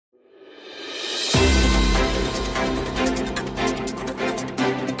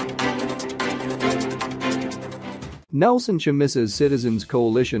Nelson Chamisa Citizens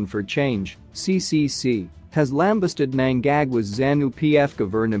Coalition for Change, CCC, has lambasted Mnangagwa's Zanu PF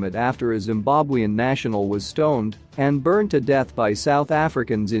government after a Zimbabwean national was stoned and burned to death by South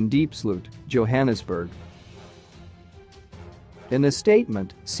Africans in Diepsloot, Johannesburg. In a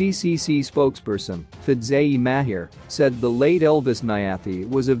statement, CCC spokesperson, Mbondazwe Mahir, said the late Elvis Nyathi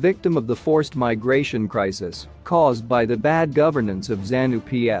was a victim of the forced migration crisis caused by the bad governance of Zanu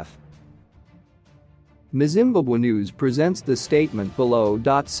PF. Zimbabwe News presents the statement below.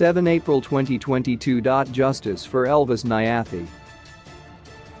 7 April 2022. Justice for Elvis Nyathi.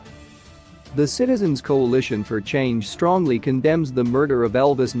 The Citizens Coalition for Change strongly condemns the murder of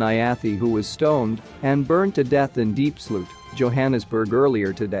Elvis Nyathi, who was stoned and burned to death in Diepsloot, Johannesburg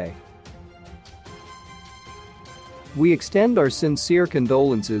earlier today. We extend our sincere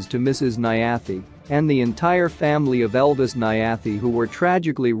condolences to Mrs. Nyathi and the entire family of Elvis Nyathi, who were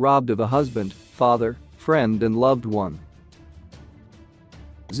tragically robbed of a husband, father, friend and loved one.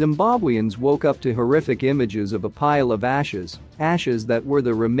 Zimbabweans woke up to horrific images of a pile of ashes that were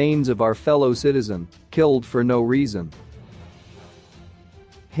the remains of our fellow citizen, killed for no reason.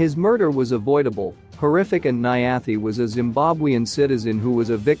 His murder was avoidable, horrific, and Nyathi was a Zimbabwean citizen who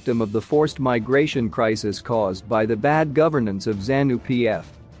was a victim of the forced migration crisis caused by the bad governance of Zanu PF.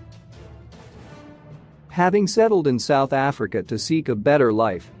 Having settled in South Africa to seek a better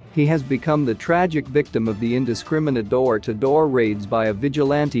life, he has become the tragic victim of the indiscriminate door-to-door raids by a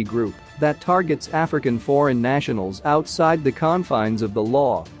vigilante group that targets African foreign nationals outside the confines of the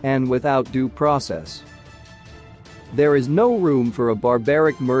law and without due process. There is no room for a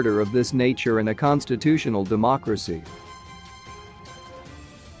barbaric murder of this nature in a constitutional democracy.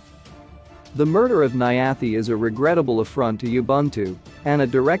 The murder of Nyathi is a regrettable affront to Ubuntu and a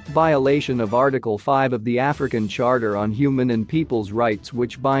direct violation of Article 5 of the African Charter on Human and People's Rights,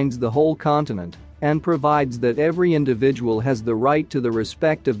 which binds the whole continent and provides that every individual has the right to the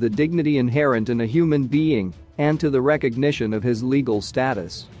respect of the dignity inherent in a human being and to the recognition of his legal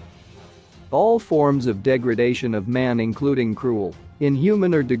status. All forms of degradation of man, including cruel,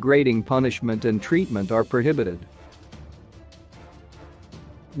 inhuman or degrading punishment and treatment, are prohibited.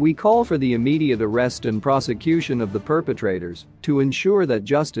 We call for the immediate arrest and prosecution of the perpetrators to ensure that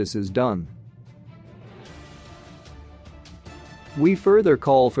justice is done. We further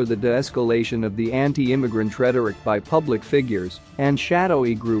call for the de-escalation of the anti-immigrant rhetoric by public figures and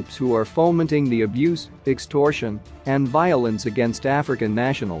shadowy groups who are fomenting the abuse, extortion, and violence against African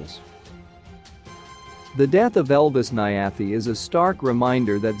nationals. The death of Elvis Nyathi is a stark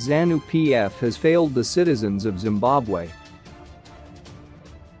reminder that Zanu PF has failed the citizens of Zimbabwe.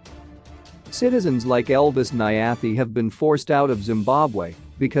 Citizens like Elvis Nyathi have been forced out of Zimbabwe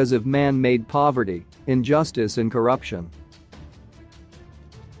because of man-made poverty, injustice and corruption.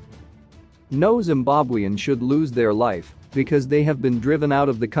 No Zimbabwean should lose their life because they have been driven out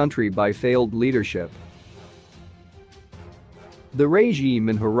of the country by failed leadership. The regime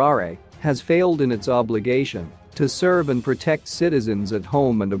in Harare has failed in its obligation to serve and protect citizens at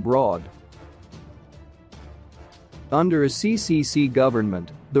home and abroad. Under a CCC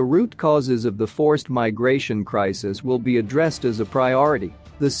government, the root causes of the forced migration crisis will be addressed as a priority.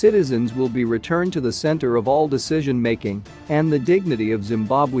 The citizens will be returned to the center of all decision-making, and the dignity of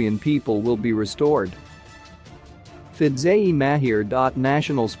Zimbabwean people will be restored. Mbondazwe Mahir.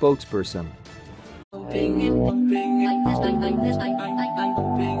 National spokesperson.